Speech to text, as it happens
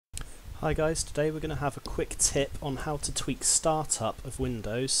Hi guys, today we're going to have a quick tip on how to tweak startup of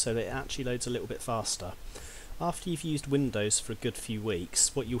Windows so that it actually loads a little bit faster. After you've used Windows for a good few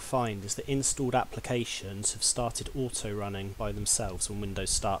weeks, what you'll find is that installed applications have started auto-running by themselves when Windows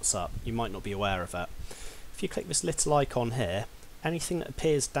starts up. You might not be aware of it. If you click this little icon here, anything that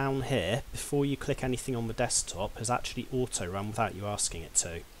appears down here before you click anything on the desktop has actually auto-run without you asking it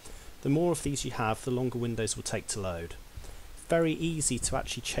to. The more of these you have, the longer Windows will take to load. Very easy to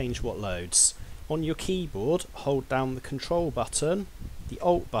actually change what loads. On your keyboard, hold down the Control button, the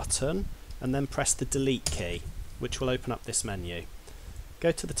Alt button, and then press the Delete key, which will open up this menu.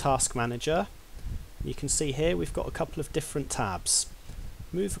 Go to the Task Manager. You can see here we've got a couple of different tabs.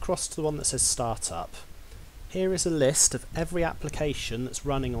 Move across to the one that says Startup. Here is a list of every application that's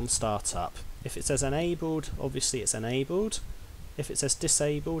running on Startup. If it says Enabled, obviously it's enabled. If it says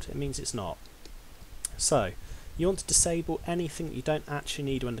Disabled, it means it's not. So, you want to disable anything that you don't actually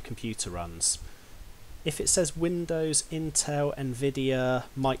need when the computer runs. If it says Windows, Intel, Nvidia,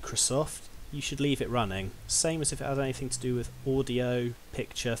 Microsoft, you should leave it running. Same as if it has anything to do with audio,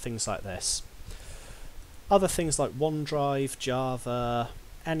 picture, things like this. Other things like OneDrive, Java,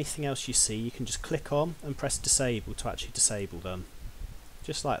 anything else you see, you can just click on and press disable to actually disable them.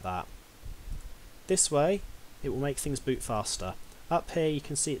 Just like that. This way, it will make things boot faster. Up here you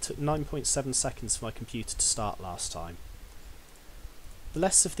can see it took 9.7 seconds for my computer to start last time. The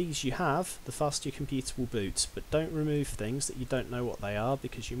less of these you have, the faster your computer will boot, but don't remove things that you don't know what they are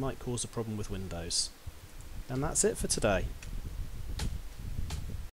because you might cause a problem with Windows. And that's it for today.